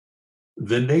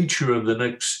the nature of the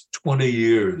next 20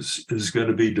 years is going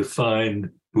to be defined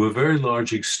to a very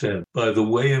large extent by the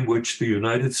way in which the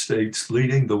United States,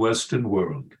 leading the Western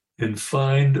world, can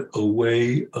find a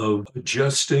way of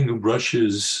adjusting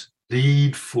Russia's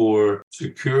need for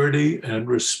security and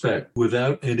respect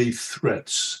without any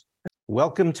threats.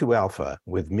 Welcome to Alpha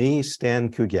with me, Stan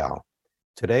Kugel.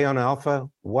 Today on Alpha,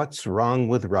 what's wrong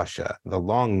with Russia? The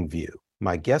long view.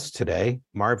 My guest today,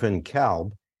 Marvin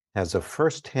Kalb, has a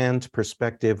first-hand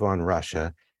perspective on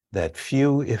Russia that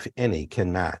few, if any, can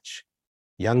match.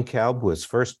 Young Kalb was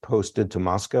first posted to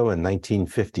Moscow in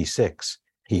 1956.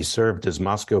 He served as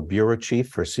Moscow bureau chief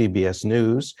for CBS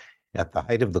News at the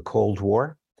height of the Cold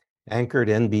War, anchored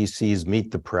NBC's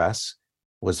Meet the Press,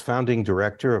 was founding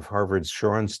director of Harvard's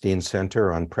Shorenstein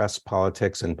Center on Press,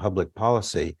 Politics, and Public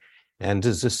Policy, and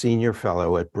is a senior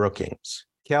fellow at Brookings.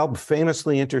 Kalb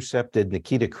famously intercepted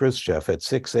Nikita Khrushchev at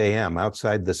 6 a.m.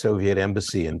 outside the Soviet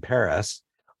embassy in Paris,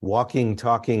 walking,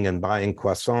 talking, and buying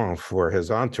croissants for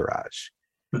his entourage.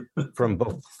 From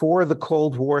before the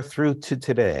Cold War through to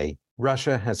today,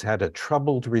 Russia has had a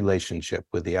troubled relationship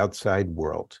with the outside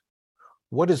world.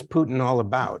 What is Putin all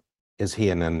about? Is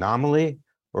he an anomaly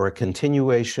or a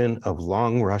continuation of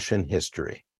long Russian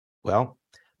history? Well,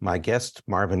 my guest,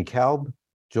 Marvin Kalb,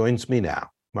 joins me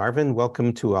now. Marvin,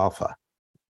 welcome to Alpha.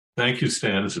 Thank you,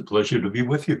 Stan. It's a pleasure to be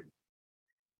with you.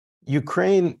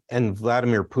 Ukraine and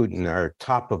Vladimir Putin are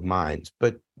top of mind,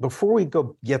 but before we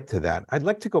get to that, I'd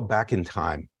like to go back in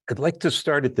time. I'd like to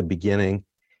start at the beginning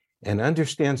and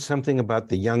understand something about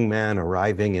the young man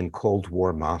arriving in Cold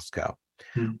War Moscow.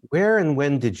 Where and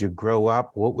when did you grow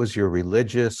up? What was your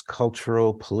religious,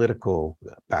 cultural, political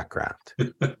background?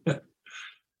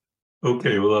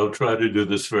 Okay, well, I'll try to do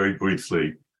this very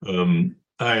briefly. I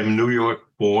am New York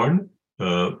born.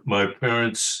 My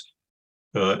parents,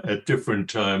 at different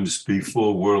times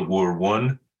before World War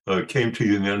I, came to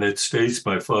the United States.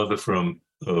 My father from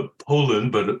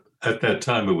Poland, but at that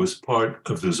time it was part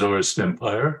of the Tsarist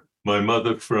Empire. My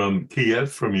mother from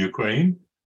Kiev, from Ukraine,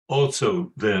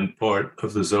 also then part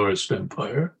of the Tsarist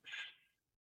Empire.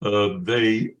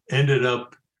 They ended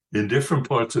up in different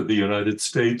parts of the United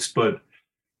States, but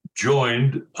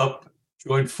joined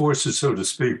forces, so to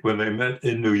speak, when they met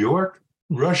in New York.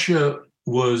 Russia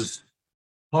was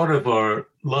part of our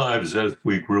lives as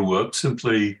we grew up,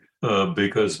 simply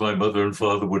because my mother and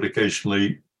father would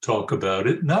occasionally talk about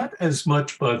it. Not as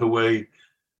much, by the way,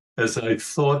 as I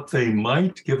thought they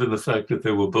might, given the fact that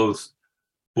they were both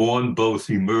born, both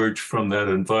emerged from that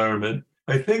environment.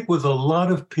 I think with a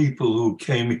lot of people who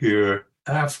came here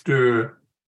after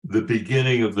the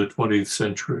beginning of the 20th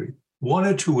century,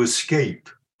 wanted to escape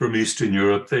from Eastern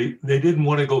Europe. They didn't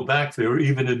want to go back there,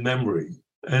 even in memory.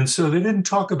 And so they didn't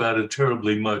talk about it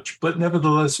terribly much, but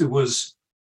nevertheless, it was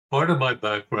part of my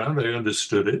background. I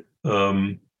understood it.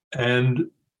 And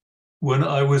when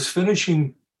I was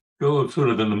finishing, sort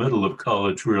of in the middle of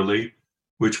college, really,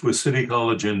 which was City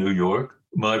College in New York,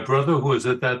 my brother, who was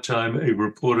at that time a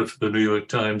reporter for the New York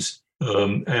Times,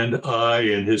 and I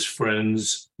and his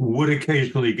friends would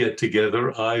occasionally get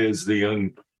together. I, as the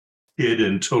young kid,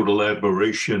 in total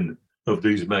admiration of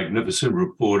these magnificent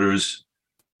reporters,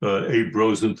 Abe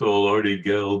Rosenthal, Artie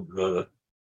Gelb,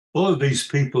 all of these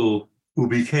people who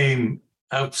became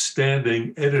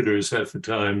outstanding editors at the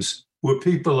Times were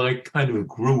people I kind of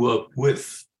grew up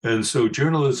with. And so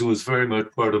journalism was very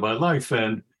much part of my life.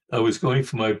 And I was going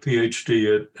for my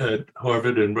PhD at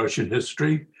Harvard in Russian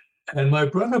history. And my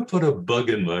brother put a bug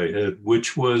in my head,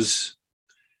 which was,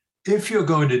 if you're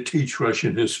going to teach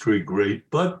Russian history, great,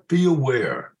 but be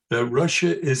aware that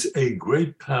Russia is a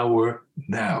great power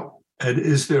now. And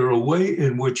is there a way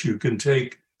in which you can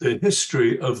take the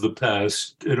history of the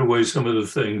past, in a way, some of the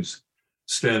things,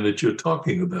 Stan, that you're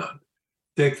talking about,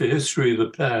 take the history of the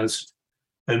past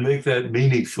and make that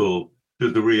meaningful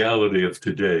to the reality of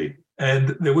today?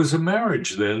 And there was a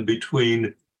marriage then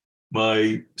between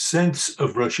my sense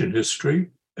of Russian history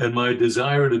and my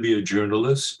desire to be a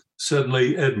journalist.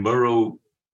 Suddenly, Ed Murrow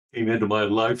came into my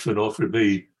life and offered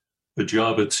me a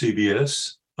job at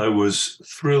CBS. I was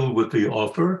thrilled with the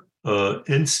offer,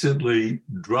 instantly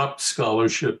dropped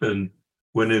scholarship and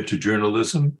went into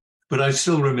journalism. But I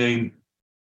still remain,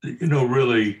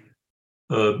 really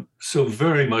so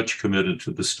very much committed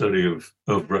to the study of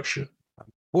Russia.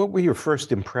 What were your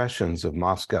first impressions of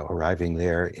Moscow arriving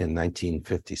there in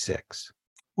 1956?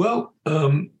 Well,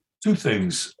 two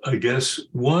things, I guess.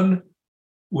 One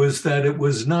was that it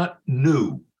was not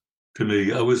new to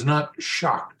me. I was not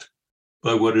shocked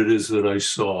by what it is that I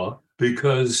saw,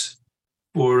 because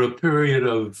for a period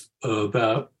of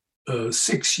about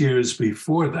 6 years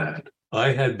before that,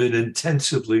 I had been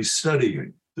intensively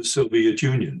studying the Soviet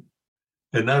Union.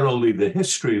 and not only the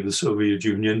history of the Soviet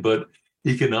Union, but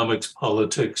economics,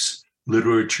 politics,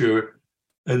 literature.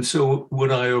 And so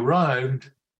when I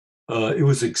arrived, it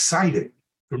was exciting,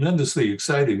 tremendously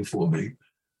exciting for me,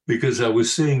 because I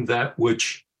was seeing that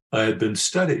which I had been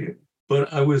studying.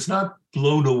 But I was not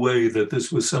blown away that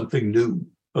this was something new.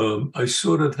 I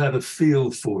sort of had a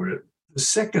feel for it. The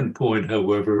second point,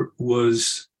 however,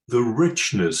 was the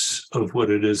richness of what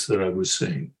it is that I was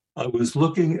seeing. I was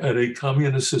looking at a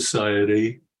communist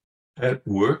society at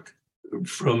work.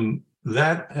 From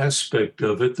that aspect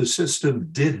of it, the system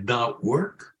did not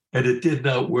work. And it did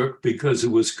not work because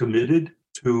it was committed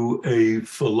to a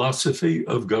philosophy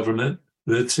of government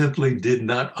that simply did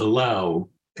not allow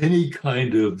any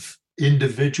kind of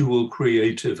individual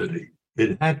creativity.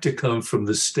 It had to come from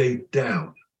the state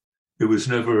down. It was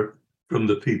never from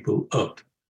the people up,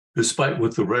 despite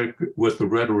what the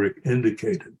rhetoric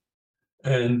indicated.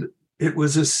 And it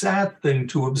was a sad thing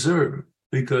to observe,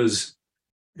 because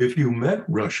if you met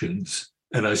Russians,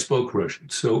 and I spoke Russian,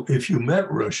 so if you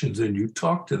met Russians and you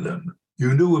talked to them,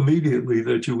 you knew immediately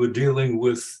that you were dealing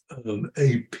with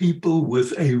a people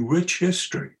with a rich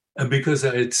history. And because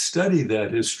I had studied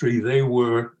that history, they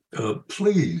were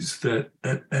pleased that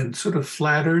and sort of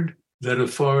flattered that a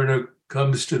foreigner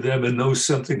comes to them and knows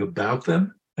something about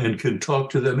them and can talk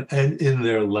to them and in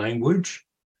their language.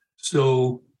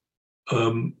 So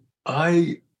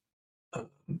I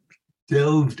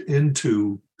delved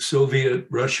into Soviet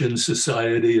Russian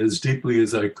society as deeply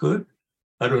as I could.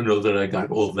 I don't know that I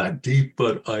got all that deep,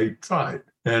 but I tried.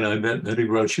 And I met many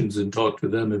Russians and talked to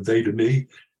them, and they to me.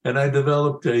 And I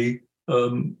developed a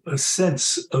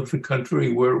sense of the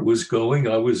country, where it was going.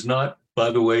 I was not,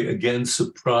 by the way, again,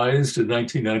 surprised in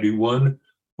 1991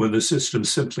 when the system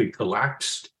simply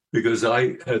collapsed, because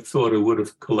I had thought it would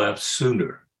have collapsed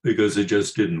sooner, because it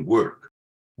just didn't work.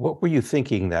 What were you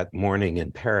thinking that morning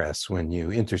in Paris when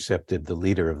you intercepted the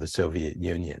leader of the Soviet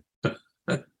Union?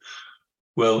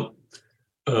 Well,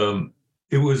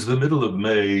 it was the middle of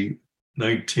May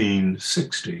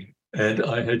 1960, and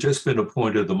I had just been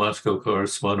appointed the Moscow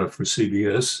correspondent for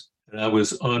CBS, and I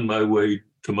was on my way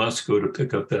to Moscow to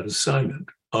pick up that assignment.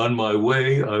 On my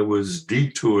way, I was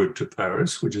detoured to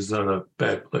Paris, which is not a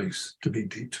bad place to be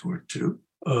detoured to,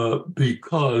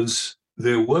 because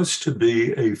there was to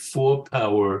be a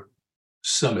four-power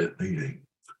summit meeting: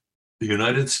 the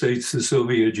United States, the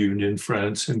Soviet Union,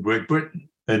 France, and Great Britain.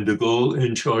 And de Gaulle,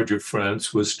 in charge of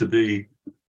France, was to be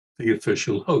the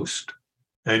official host.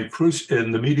 And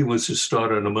the meeting was to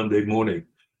start on a Monday morning.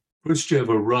 Khrushchev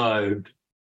arrived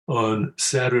on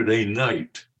Saturday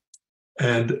night.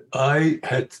 And I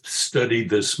had studied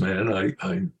this man.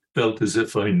 I felt as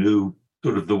if I knew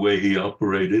sort of the way he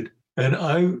operated. And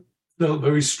I felt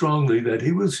very strongly that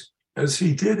he was, as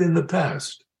he did in the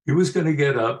past, he was going to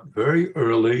get up very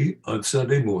early on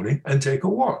Sunday morning and take a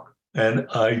walk. And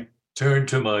I turned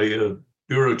to my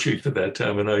bureau chief at that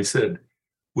time and I said,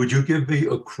 would you give me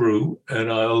a crew and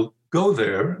I'll go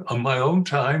there on my own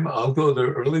time. I'll go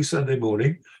there early Sunday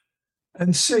morning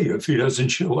and see. If he doesn't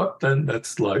show up, then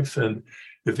that's life. And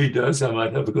if he does, I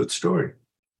might have a good story.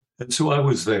 And so I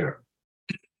was there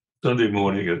Sunday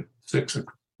morning at 6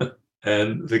 o'clock.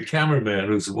 And the cameraman,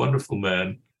 who's a wonderful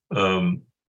man,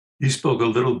 he spoke a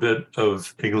little bit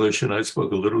of English and I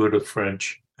spoke a little bit of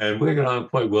French. And we got on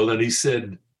quite well. And he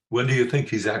said, when do you think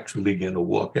he's actually going to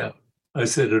walk out? I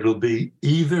said, it'll be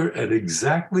either at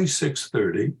exactly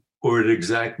 6:30 or at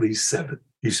exactly 7.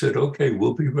 He said, okay,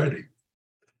 we'll be ready.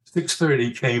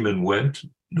 6:30 came and went,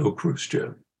 no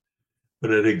Khrushchev.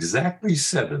 But at exactly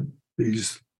 7,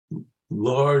 these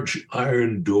large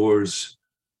iron doors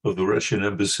of the Russian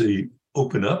embassy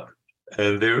open up,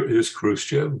 and there is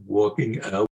Khrushchev walking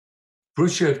out.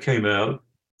 Khrushchev came out,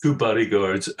 2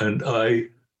 bodyguards, and I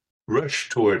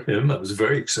rushed toward him. I was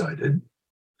very excited.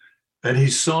 And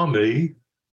he saw me,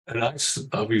 and I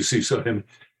obviously saw him,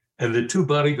 and the 2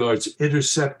 bodyguards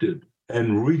intercepted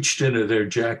and reached into their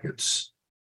jackets.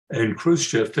 And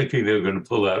Khrushchev, thinking they were going to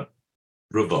pull out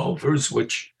revolvers,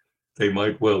 which they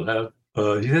might well have,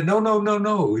 he said,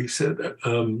 no. He said,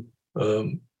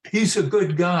 he's a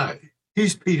good guy.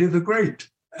 He's Peter the Great.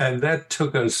 And that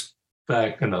took us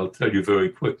back, and I'll tell you very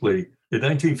quickly. In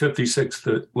 1956,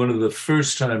 one of the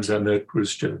first times I met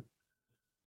Khrushchev,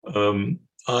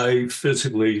 I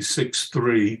physically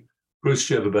 6'3",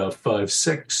 Khrushchev about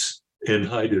 5'6" in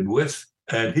height and width.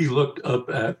 And he looked up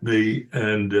at me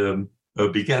and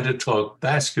began to talk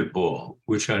basketball,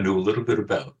 which I knew a little bit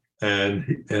about.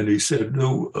 And he said,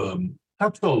 no, how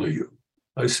tall are you?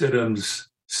 I said, I'm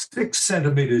 6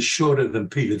 centimeters shorter than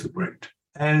Peter the Great.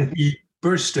 And he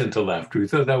burst into laughter. He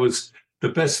thought that was the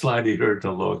best line he'd heard in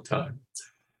a long time.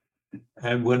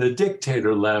 And when a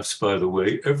dictator laughs, by the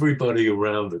way, everybody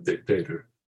around the dictator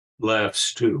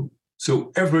laughs too.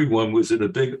 So everyone was in a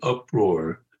big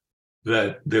uproar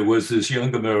that there was this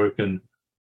young American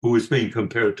who was being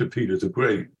compared to Peter the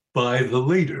Great by the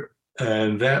leader.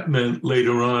 And that meant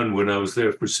later on, when I was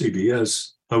there for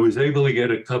CBS, I was able to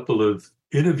get a couple of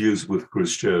interviews with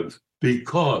Khrushchev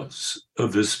because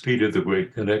of this Peter the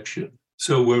Great connection.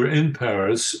 So we're in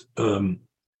Paris.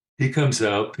 He comes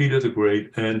out, Peter the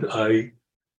Great, and I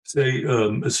say,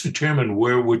 Mr. Chairman,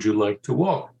 where would you like to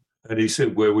walk? And he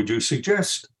said, where would you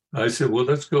suggest? I said, well,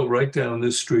 let's go right down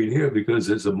this street here because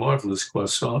there's a marvelous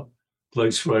croissant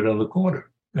place right on the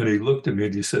corner. And he looked at me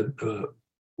and he said,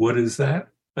 what is that?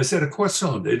 I said, a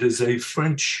croissant. It is a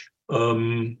French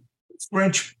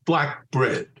black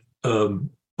bread,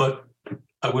 but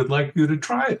I would like you to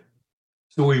try it.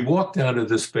 So we walked down to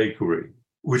this bakery,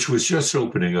 which was just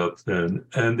opening up then,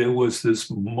 and there was this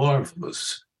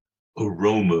marvelous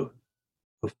aroma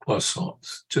of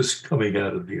croissants just coming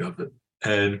out of the oven.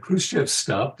 And Khrushchev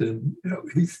stopped, and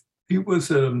he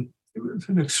was an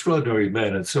extraordinary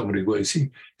man in so many ways. He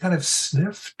kind of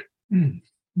sniffed.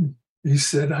 He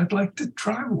said, I'd like to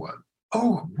try one.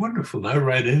 Oh, wonderful. I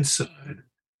ran inside.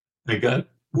 I got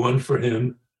one for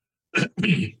him,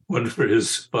 one for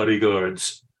his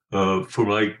bodyguards, for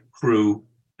my crew,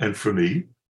 and for me.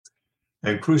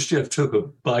 And Khrushchev took a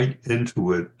bite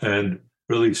into it, and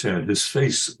really, Sam, his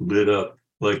face lit up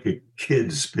like a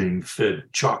kid's being fed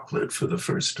chocolate for the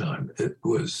first time. It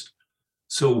was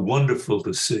so wonderful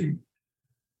to see.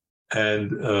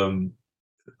 And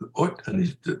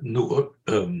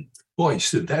boy, he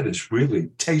said, that is really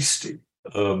tasty.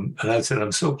 And I said,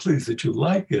 I'm so pleased that you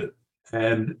like it.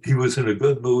 And he was in a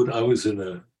good mood. I was in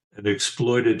an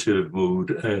exploitative mood.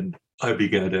 And I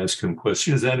began to ask him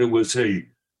questions. And it was a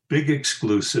big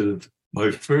exclusive.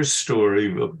 My first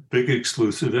story, a big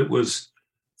exclusive. It was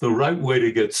the right way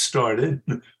to get started,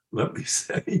 let me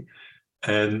say.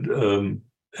 And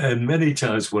many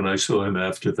times when I saw him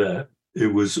after that,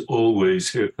 it was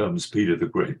always, here comes Peter the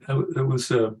Great. It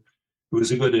was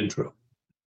a good intro.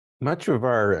 Much of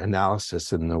our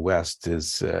analysis in the West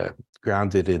is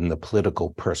grounded in the political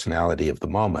personality of the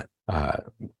moment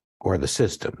or the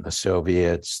system, the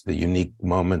Soviets, the unique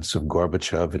moments of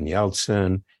Gorbachev and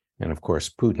Yeltsin, and of course,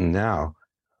 Putin now.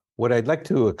 What I'd like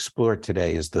to explore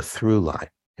today is the through line,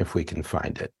 if we can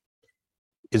find it.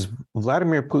 Is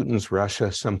Vladimir Putin's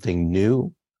Russia something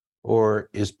new, or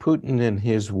is Putin and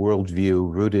his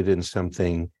worldview rooted in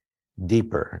something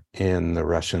deeper in the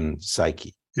Russian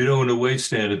psyche? In a way,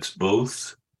 Stan, it's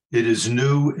both. It is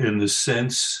new in the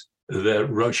sense that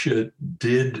Russia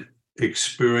did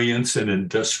experience an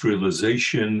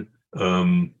industrialization,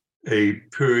 a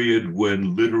period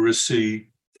when literacy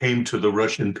came to the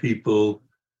Russian people.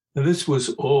 And this was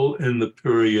all in the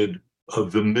period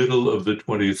of the middle of the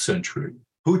 20th century.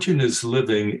 Putin is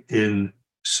living in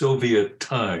Soviet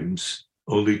times,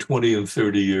 only 20 and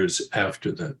 30 years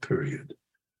after that period.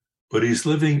 But he's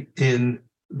living in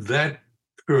that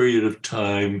period of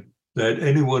time that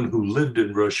anyone who lived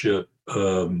in Russia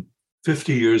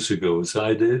 50 years ago, as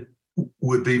I did,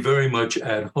 would be very much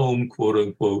at home, quote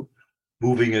unquote,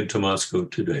 moving into Moscow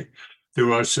today.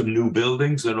 There are some new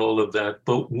buildings and all of that,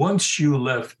 but once you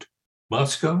left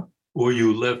Moscow or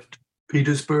you left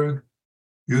Petersburg,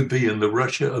 you'd be in the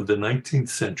Russia of the 19th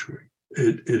century.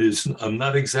 It is, I'm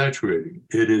not exaggerating.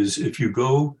 It is, if you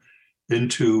go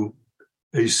into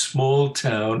a small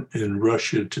town in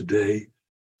Russia today,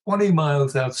 20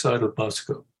 miles outside of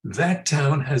Moscow, that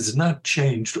town has not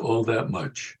changed all that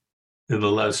much in the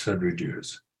last 100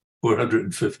 years or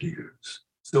 150 years.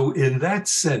 So in that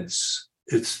sense,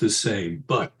 it's the same,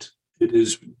 but it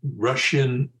is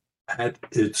Russian at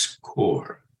its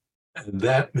core. And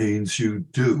that means you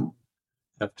do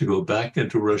have to go back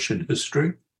into Russian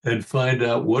history and find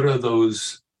out what are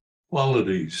those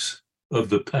qualities of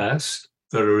the past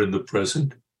that are in the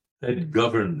present, that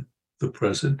govern the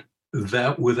present,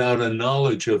 that without a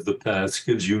knowledge of the past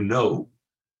gives you no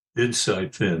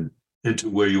insight then into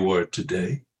where you are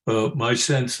today. My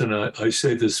sense, and I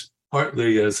say this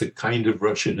partly as a kind of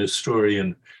Russian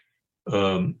historian,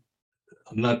 I'm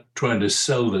not trying to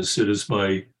sell this, it is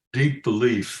my deep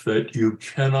belief that you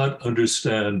cannot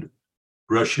understand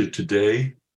Russia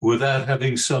today without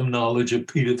having some knowledge of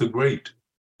Peter the Great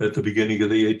at the beginning of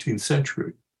the 18th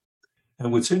century.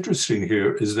 And what's interesting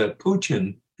here is that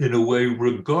Putin, in a way,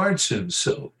 regards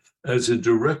himself as a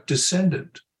direct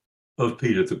descendant of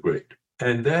Peter the Great.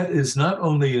 And that is not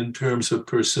only in terms of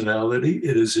personality,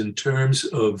 it is in terms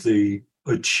of the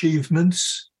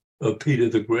achievements of Peter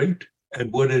the Great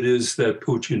and what it is that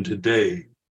Putin today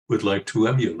would like to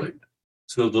emulate.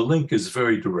 So the link is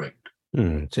very direct.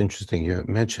 It's interesting. You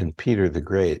mentioned Peter the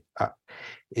Great.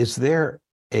 Is there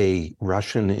a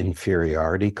Russian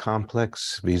inferiority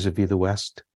complex vis-a-vis the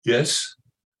West? Yes,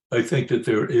 I think that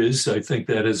there is. I think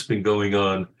that has been going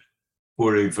on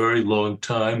for a very long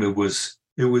time. It was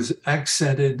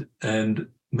accented and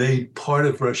made part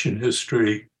of Russian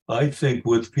history, I think,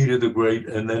 with Peter the Great,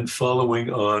 and then following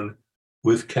on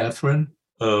with Catherine,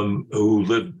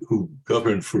 who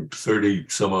governed for 30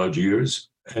 some odd years.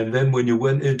 And then when you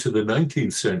went into the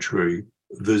 19th century,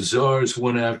 the czars,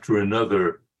 one after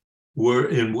another, were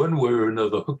in one way or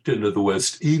another hooked into the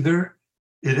West, either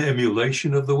in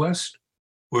emulation of the West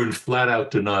or in flat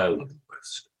out denial of the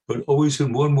West, but always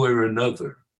in one way or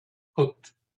another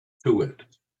hooked to it.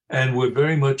 And we're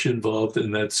very much involved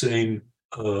in that same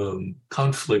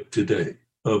conflict today.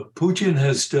 Putin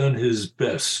has done his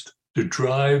best to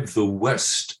drive the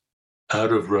West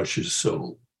out of Russia's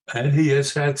soul, and he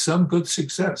has had some good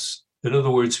success. In other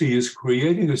words, he is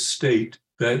creating a state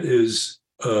that is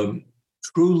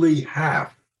truly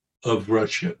half of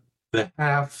Russia, the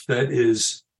half that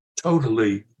is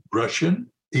totally Russian,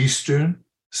 Eastern,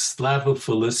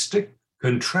 Slavophilistic,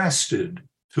 contrasted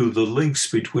to the links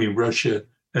between Russia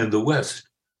and the West,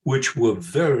 which were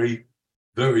very,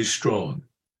 very strong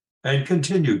and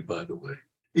continued, by the way.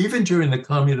 Even during the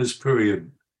communist period,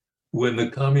 when the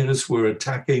communists were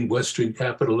attacking Western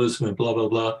capitalism and blah, blah,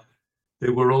 blah, they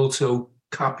were also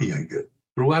copying it.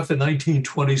 Throughout the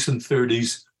 1920s and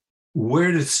 30s,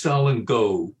 where did Stalin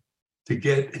go to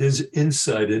get his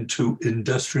insight into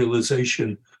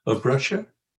industrialization of Russia?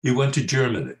 He went to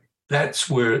Germany. That's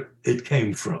where it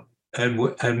came from. And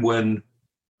when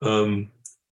a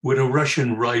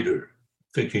Russian writer,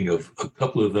 thinking of a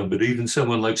couple of them, but even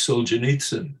someone like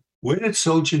Solzhenitsyn, where did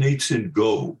Solzhenitsyn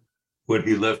go when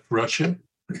he left Russia?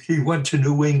 He went to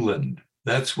New England.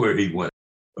 That's where he went.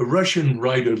 A Russian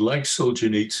writer like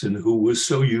Solzhenitsyn, who was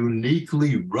so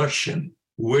uniquely Russian,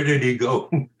 where did he go?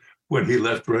 When he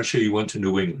left Russia, he went to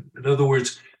New England. In other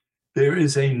words, there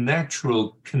is a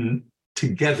natural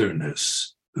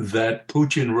togetherness that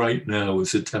Putin right now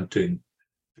is attempting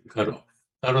to cut off.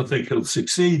 I don't think he'll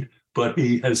succeed, but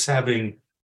I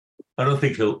don't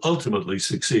think he'll ultimately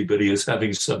succeed, but he is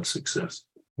having some success.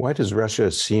 Why does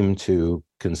Russia seem to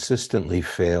consistently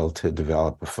fail to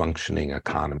develop a functioning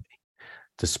economy,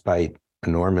 despite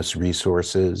enormous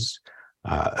resources,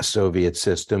 a Soviet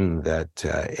system that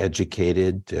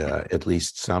educated at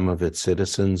least some of its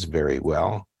citizens very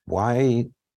well? Why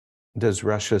does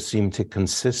Russia seem to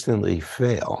consistently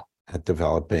fail at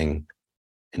developing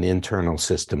an internal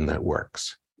system that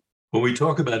works? When we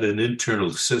talk about an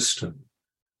internal system,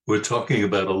 we're talking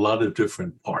about a lot of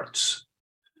different parts.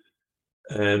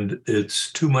 And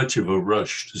it's too much of a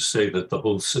rush to say that the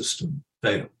whole system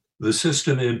failed. The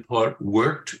system in part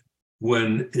worked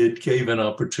when it gave an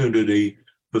opportunity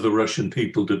for the Russian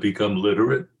people to become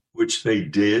literate, which they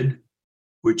did,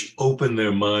 which opened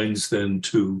their minds then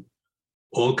to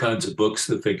all kinds of books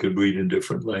that they could read in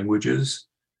different languages,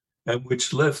 and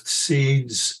which left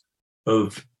seeds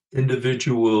of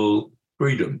individual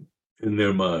freedom in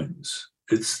their minds.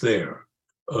 It's there.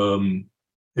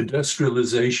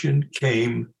 Industrialization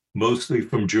came mostly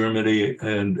from Germany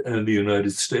and the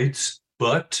United States,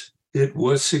 but it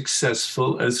was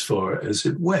successful as far as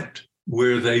it went.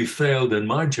 Where they failed, in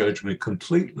my judgment,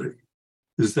 completely,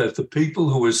 is that the people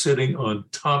who were sitting on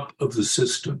top of the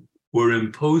system were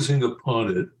imposing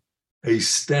upon it a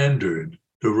standard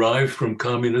derived from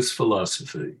communist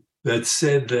philosophy that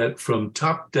said that from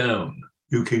top down,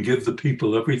 you can give the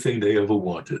people everything they ever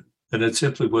wanted. And it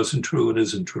simply wasn't true and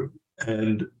isn't true.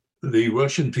 And the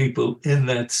Russian people, in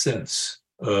that sense,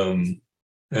 and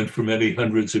for many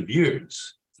hundreds of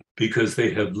years, because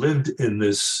they have lived in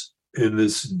this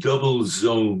double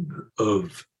zone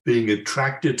of being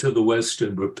attracted to the West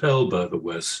and repelled by the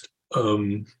West,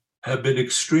 have been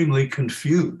extremely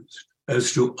confused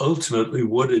as to ultimately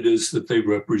what it is that they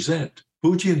represent.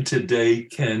 Putin today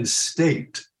can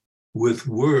state with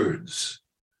words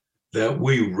that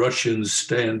we Russians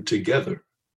stand together,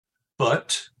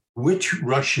 but which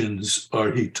Russians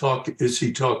is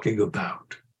he talking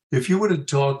about? If you were to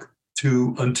talk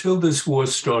to, until this war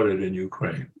started in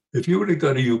Ukraine, if you were to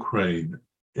go to Ukraine,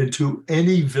 into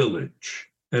any village,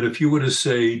 and if you were to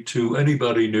say to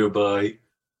anybody nearby,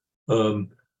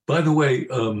 by the way,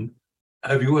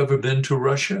 have you ever been to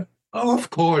Russia? Oh, of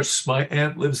course. My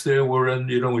aunt lives there.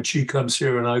 When she comes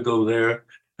here and I go there,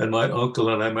 and my uncle,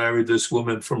 and I married this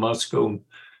woman from Moscow.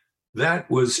 That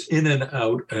was in and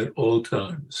out at all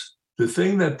times. The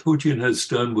thing that Putin has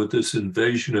done with this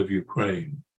invasion of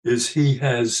Ukraine is he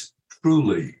has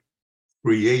truly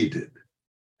created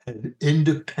an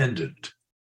independent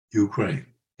Ukraine.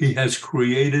 He has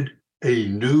created a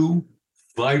new,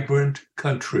 vibrant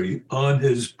country on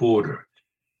his border.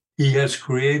 He has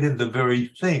created the very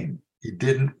thing he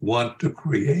didn't want to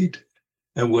create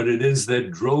and what it is that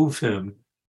drove him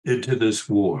into this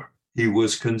war. He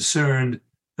was concerned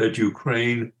that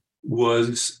Ukraine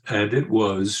was, and it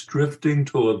was, drifting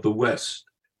toward the West.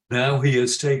 Now he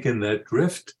has taken that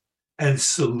drift and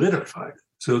solidified it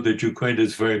so that Ukraine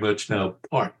is very much now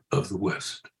part of the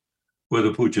West,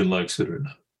 whether Putin likes it or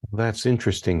not. That's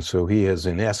interesting. So he has,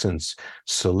 in essence,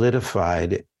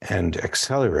 solidified and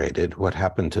accelerated what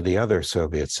happened to the other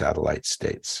Soviet satellite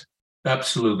states.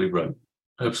 Absolutely right.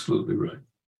 Absolutely right.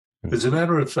 As a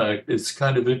matter of fact, it's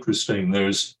kind of interesting.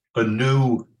 There's a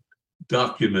new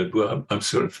document. Well,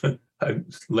 I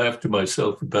laugh to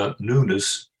myself about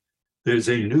newness. There's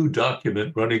a new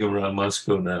document running around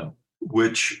Moscow now,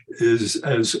 which is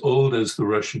as old as the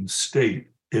Russian state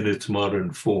in its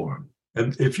modern form.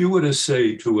 And if you were to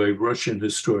say to a Russian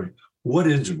historian, what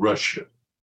is Russia?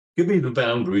 Give me the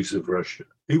boundaries of Russia.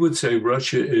 He would say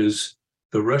Russia is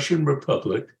the Russian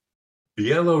Republic,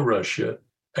 Belarus,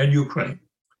 and Ukraine.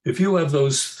 If you have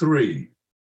those three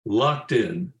locked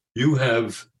in, you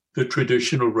have the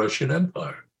traditional Russian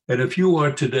Empire. And if you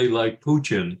are today, like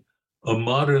Putin, a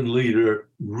modern leader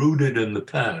rooted in the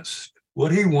past,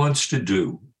 what he wants to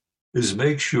do is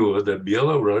make sure that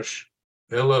Belarus,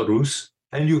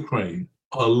 and Ukraine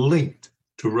are linked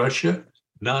to Russia,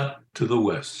 not to the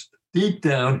West. Deep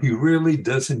down, he really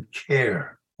doesn't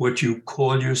care what you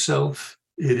call yourself.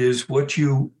 It is what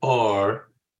you are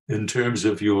in terms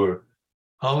of your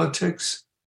politics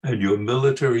and your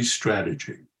military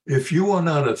strategy. If you are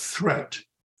not a threat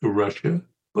to Russia,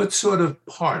 but sort of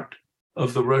part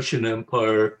of the Russian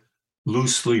Empire,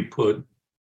 loosely put,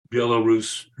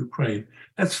 Belarus, Ukraine,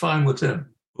 that's fine with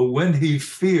him. But when he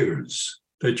fears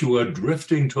that you are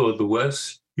drifting toward the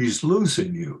West, he's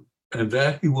losing you. And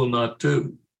that he will not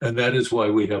do. And that is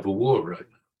why we have a war right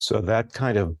now. So that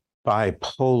kind of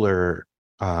bipolar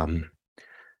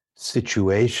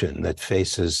situation that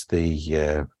faces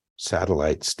the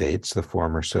satellite states, the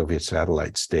former Soviet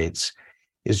satellite states,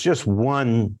 is just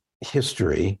one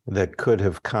history that could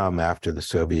have come after the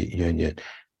Soviet Union.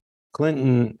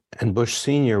 Clinton and Bush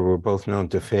Sr. were both known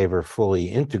to favor fully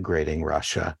integrating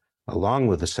Russia along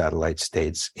with the satellite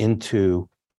states into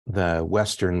the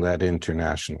Western-led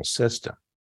international system.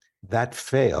 That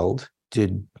failed.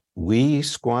 Did we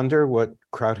squander what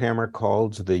Krauthammer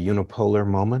called the unipolar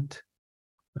moment?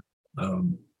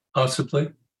 Possibly.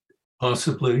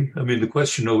 I mean, the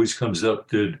question always comes up,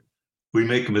 did we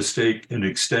make a mistake in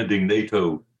extending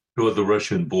NATO toward the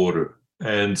Russian border?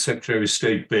 And Secretary of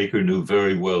State Baker knew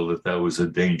very well that that was a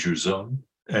danger zone.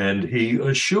 And he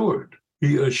assured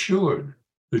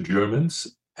the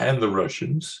Germans and the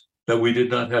Russians that we did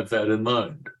not have that in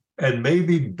mind. And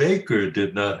maybe Baker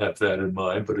did not have that in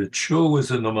mind, but it sure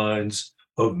was in the minds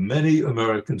of many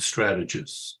American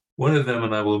strategists. One of them,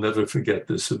 and I will never forget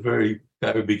this, a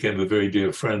guy who became a very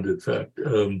dear friend, in fact,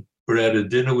 we're at a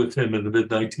dinner with him in the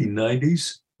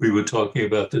mid-1990s. We were talking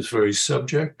about this very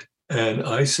subject. And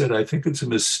I said, I think it's a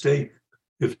mistake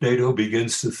if NATO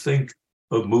begins to think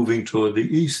of moving toward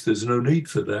the East. There's no need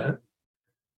for that.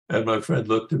 And my friend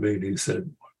looked at me and he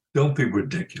said, don't be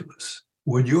ridiculous.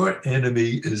 When your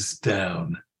enemy is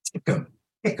down, kick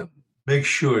him. Make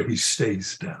sure he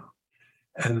stays down.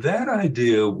 And that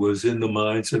idea was in the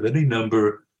minds of any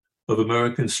number of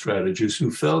American strategists who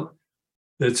felt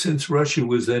that since Russia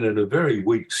was then in a very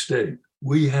weak state,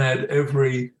 we had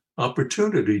every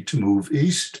opportunity to move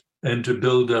east and to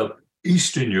build up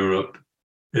Eastern Europe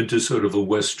into sort of a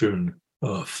Western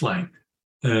flank.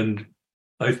 And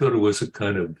I thought it was a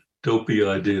kind of dopey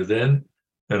idea then,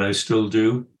 and I still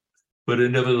do, but it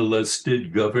nevertheless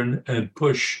did govern and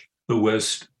push the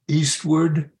West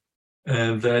eastward,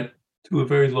 and that, to a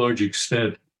very large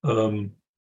extent,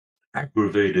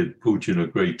 aggravated Putin a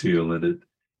great deal, and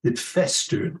it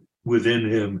festered within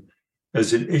him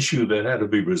as an issue that had to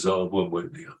be resolved one way or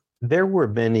the other. There were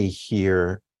many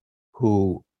here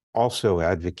who also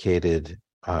advocated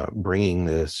bringing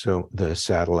the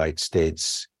satellite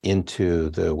states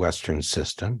into the Western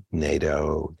system,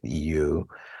 NATO, EU,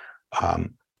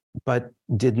 but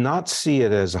did not see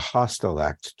it as a hostile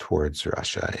act towards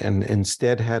Russia, and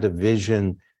instead had a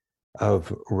vision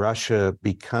of Russia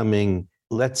becoming,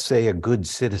 let's say, a good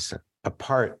citizen, a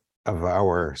part of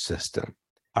our system.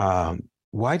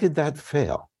 Why did that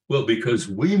fail? Well, because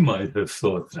we might have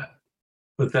thought that,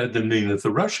 but that didn't mean that the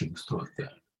Russians thought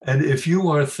that. And if you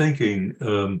are thinking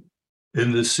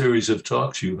in this series of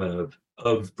talks you have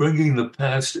of bringing the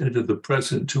past into the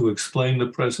present to explain the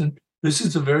present, this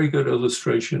is a very good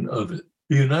illustration of it.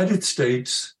 The United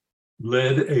States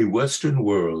led a Western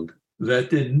world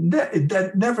that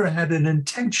never had an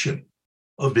intention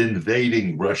of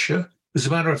invading Russia. As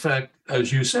a matter of fact,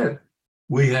 as you said,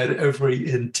 we had every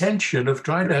intention of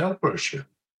trying to help Russia,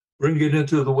 bring it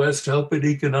into the West, help it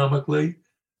economically.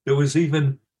 There was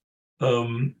even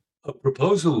a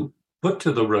proposal put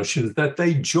to the Russians that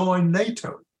they join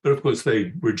NATO. But of course,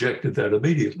 they rejected that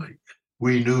immediately.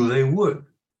 We knew they would,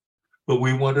 but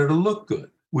we wanted to look good.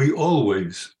 We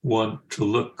always want to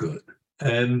look good.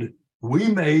 And we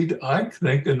made, I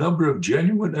think, a number of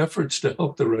genuine efforts to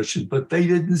help the Russians, but they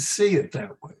didn't see it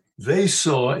that way. They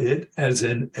saw it as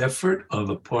an effort on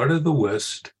the part of the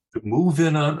West to move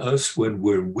in on us when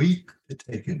we're weak, to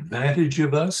take advantage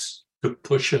of us, to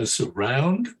push us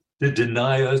around, to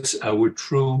deny us our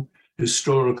true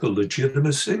historical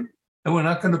legitimacy. And we're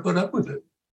not going to put up with it.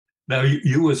 Now,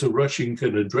 you as a Russian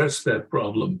can address that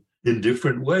problem in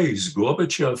different ways.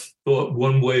 Gorbachev thought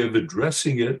one way of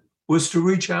addressing it was to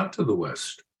reach out to the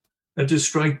West and to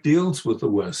strike deals with the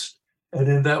West, and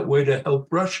in that way to help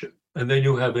Russia. And then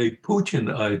you have a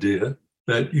Putin idea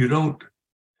that you don't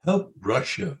help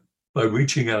Russia by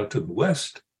reaching out to the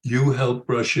West. You help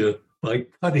Russia by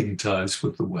cutting ties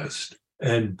with the West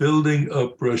and building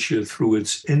up Russia through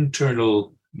its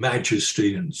internal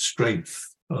majesty and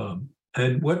strength.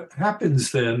 And what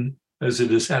happens then, as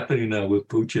it is happening now with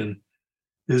Putin,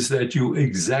 is that you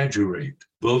exaggerate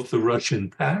both the Russian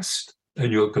past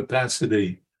and your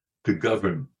capacity to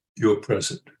govern your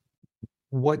present.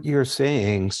 What you're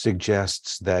saying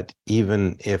suggests that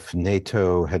even if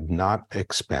NATO had not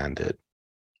expanded,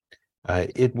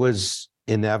 it was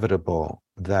inevitable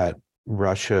that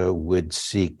Russia would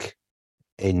seek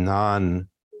a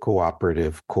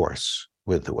non-cooperative course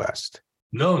with the West.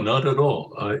 No, not at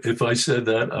all. If I said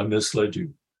that, I misled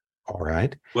you. All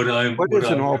right. What is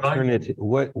an alternative?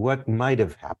 What might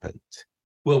have happened?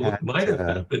 Well, what might have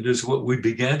happened is what we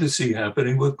began to see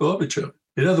happening with Gorbachev.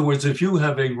 In other words, if you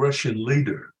have a Russian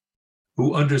leader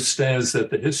who understands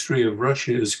that the history of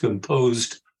Russia is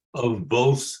composed of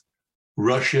both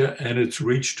Russia and its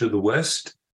reach to the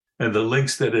West and the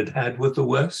links that it had with the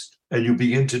West, and you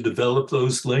begin to develop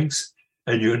those links,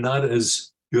 and you're not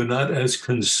as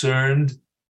concerned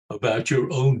about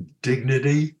your own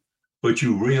dignity, but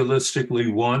you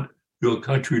realistically want your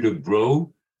country to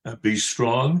grow and be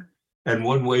strong. And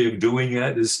one way of doing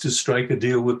that is to strike a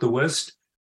deal with the West.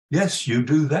 Yes, you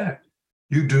do that.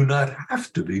 You do not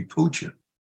have to be Putin.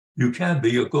 You can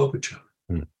be a Gorbachev.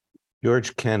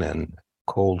 George Kennan,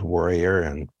 Cold Warrior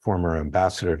and former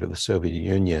ambassador to the Soviet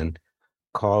Union,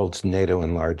 called NATO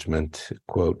enlargement,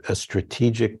 quote, a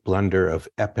strategic blunder of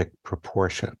epic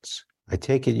proportions. I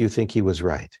take it you think he was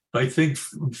right. I think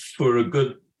for a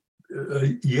good,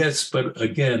 yes, but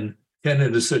again,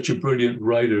 Kennan is such a brilliant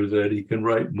writer that he can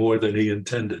write more than he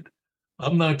intended.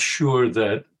 I'm not sure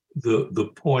that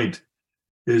the point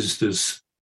is this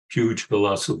huge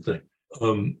colossal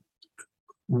thing.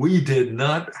 We did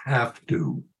not have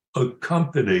to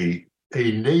accompany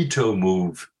a NATO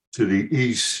move to the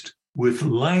east with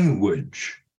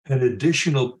language and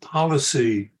additional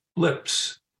policy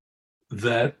flips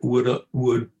that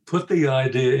would put the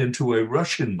idea into a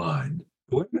Russian mind.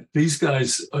 These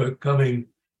guys are coming,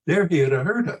 they're here to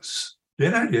hurt us.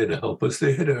 They're not here to help us,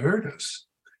 they're here to hurt us.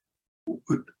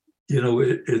 You know,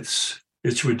 it's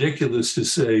ridiculous to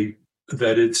say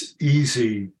that it's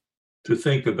easy to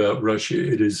think about Russia.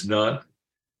 It is not.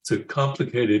 It's a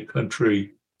complicated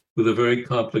country with a very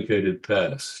complicated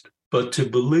past. But to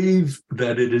believe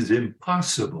that it is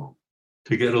impossible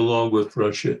to get along with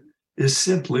Russia is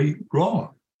simply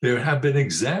wrong. There have been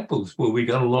examples where we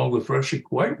got along with Russia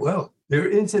quite well. There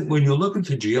isn't, when you look at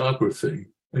the geography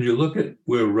and you look at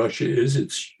where Russia is,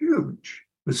 it's huge.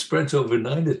 It spreads over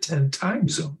 9 to 10 time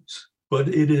zones. But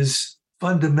it is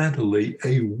fundamentally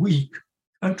a weak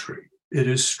country. It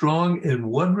is strong in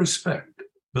one respect,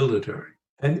 military.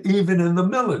 And even in the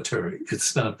military,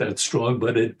 it's not that strong,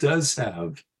 but it does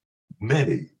have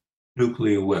many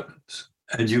nuclear weapons.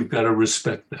 And you've got to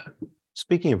respect that.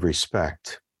 Speaking of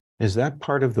respect, is that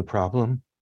part of the problem?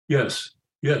 Yes,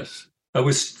 yes. I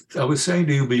was saying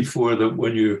to you before that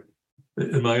when you're,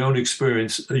 in my own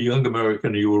experience, a young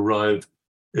American, you arrive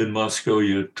in Moscow,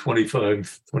 you're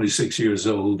 25, 26 years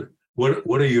old.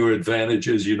 What are your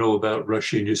advantages? You know about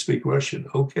Russia and you speak Russian.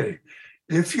 Okay.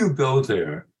 If you go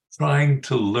there trying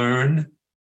to learn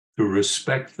to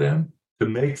respect them, to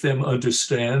make them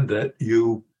understand that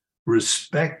you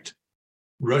respect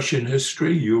Russian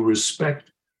history, you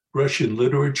respect Russian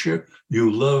literature,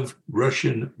 you love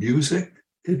Russian music,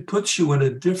 it puts you in a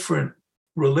different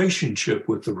relationship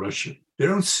with the Russian. They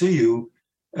don't see you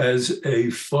as a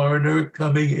foreigner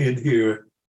coming in here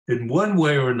in one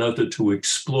way or another to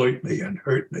exploit me and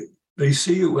hurt me. They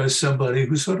see you as somebody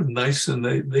who's sort of nice, and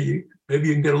they maybe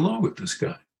you can get along with this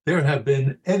guy. There have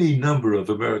been any number of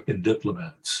American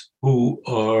diplomats who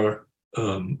are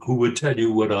who would tell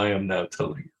you what I am now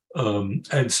telling you,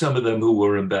 and some of them who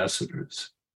were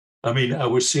ambassadors. I mean,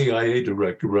 our CIA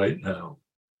director right now,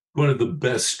 one of the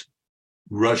best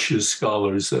Russia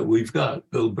scholars that we've got,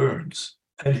 Bill Burns,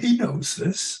 and he knows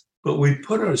this. But we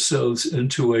put ourselves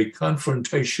into a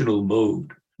confrontational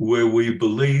mode where we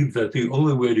believe that the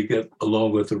only way to get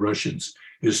along with the Russians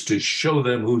is to show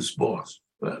them who's boss.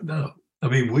 But no, I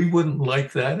mean, we wouldn't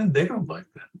like that, and they don't like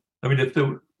that. I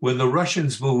mean, when the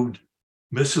Russians moved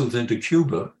missiles into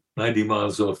Cuba, 90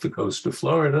 miles off the coast of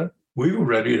Florida, we were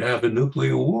ready to have a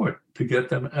nuclear war to get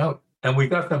them out. And we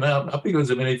got them out not because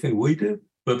of anything we did,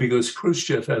 but because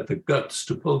Khrushchev had the guts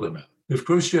to pull them out. If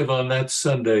Khrushchev on that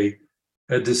Sunday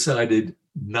had decided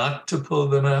not to pull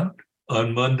them out,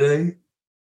 on Monday,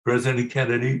 President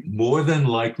Kennedy more than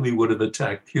likely would have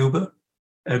attacked Cuba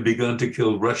and begun to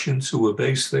kill Russians who were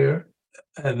based there.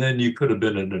 And then you could have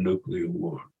been in a nuclear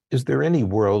war. Is there any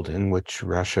world in which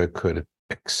Russia could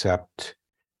accept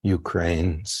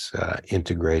Ukraine's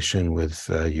integration with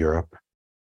Europe,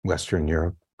 Western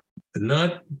Europe?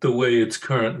 Not the way it's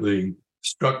currently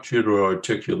structured or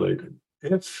articulated.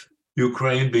 If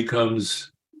Ukraine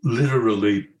becomes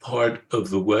literally part of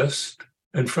the West,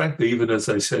 and frankly, even as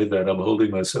I say that, I'm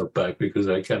holding myself back because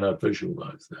I cannot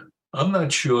visualize that. I'm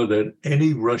not sure that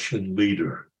any Russian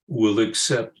leader will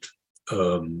accept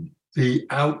the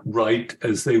outright,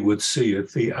 as they would see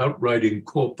it, the outright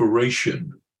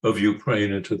incorporation of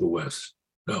Ukraine into the West.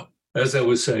 No. As I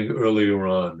was saying earlier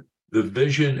on, the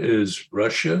vision is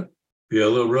Russia,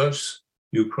 Belarus,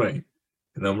 Ukraine.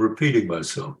 And I'm repeating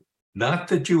myself. Not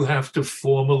that you have to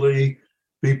formally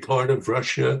be part of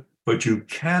Russia, but you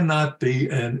cannot be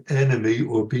an enemy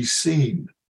or be seen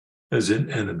as an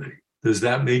enemy. Does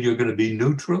that mean you're going to be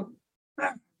neutral?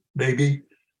 Maybe.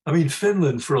 I mean,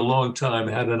 Finland for a long time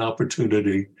had an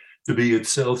opportunity to be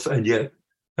itself and yet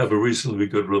have a reasonably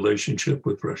good relationship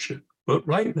with Russia. But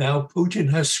right now, Putin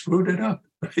has screwed it up.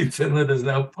 Finland is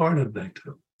now part of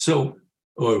NATO. So,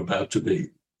 or about to be.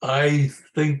 I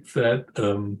think that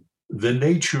the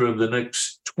nature of the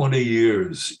next 20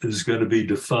 years is going to be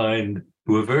defined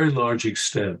to a very large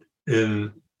extent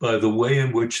by the way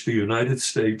in which the United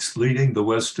States, leading the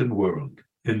Western world,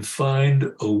 can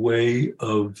find a way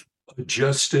of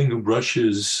adjusting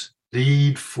Russia's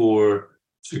need for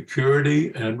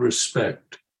security and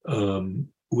respect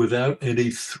without any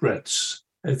threats.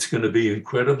 It's going to be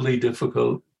incredibly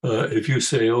difficult. If you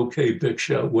say, okay, Big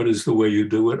Shot, what is the way you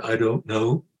do it? I don't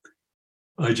know.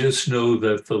 I just know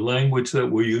that the language that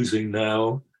we're using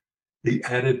now, the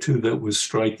attitude that was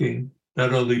striking,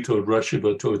 not only toward Russia,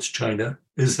 but towards China,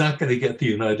 is not going to get the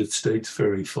United States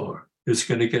very far. It's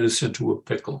going to get us into a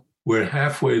pickle. We're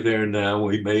halfway there now.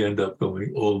 We may end up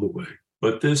going all the way.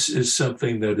 But this is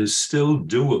something that is still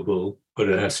doable, but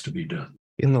it has to be done.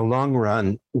 In the long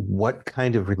run, what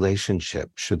kind of relationship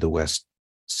should the West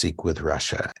seek with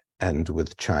Russia and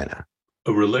with China?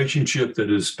 A relationship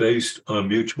that is based on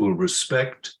mutual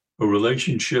respect, a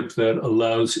relationship that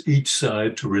allows each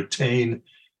side to retain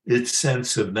its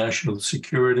sense of national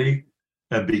security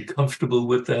and be comfortable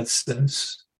with that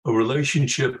sense, a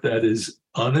relationship that is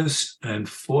honest and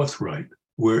forthright,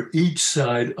 where each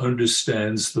side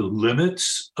understands the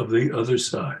limits of the other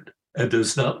side and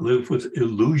does not live with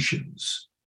illusions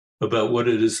about what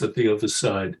it is that the other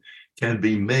side can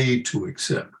be made to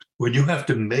accept. When you have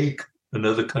to make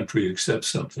another country accept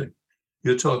something,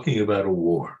 you're talking about a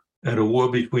war, and a war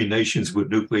between nations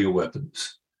with nuclear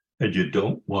weapons, and you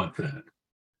don't want that.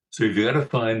 So you've got to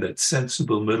find that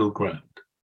sensible middle ground,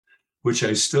 which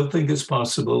I still think is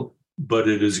possible, but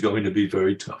it is going to be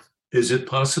very tough. Is it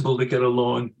possible to get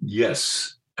along?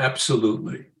 Yes,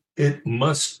 absolutely. It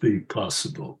must be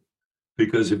possible,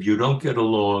 because if you don't get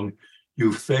along,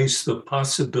 you face the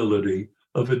possibility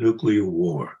of a nuclear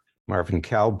war. Marvin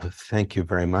Kalb, thank you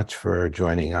very much for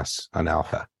joining us on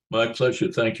Alpha. My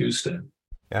pleasure. Thank you, Stan.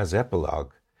 As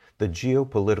epilogue, the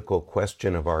geopolitical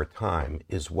question of our time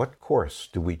is what course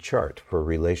do we chart for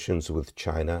relations with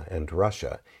China and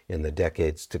Russia in the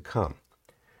decades to come?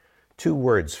 Two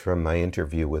words from my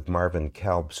interview with Marvin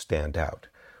Kalb stand out: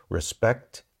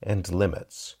 respect and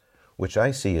limits, which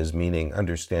I see as meaning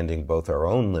understanding both our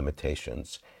own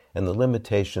limitations and the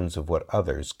limitations of what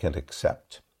others can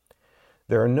accept.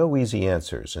 There are no easy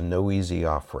answers and no easy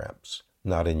off-ramps,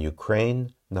 not in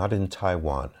Ukraine, not in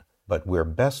Taiwan, but we're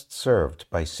best served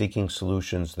by seeking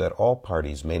solutions that all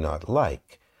parties may not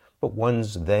like, but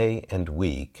ones they and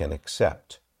we can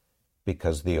accept,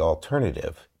 because the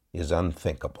alternative is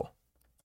unthinkable.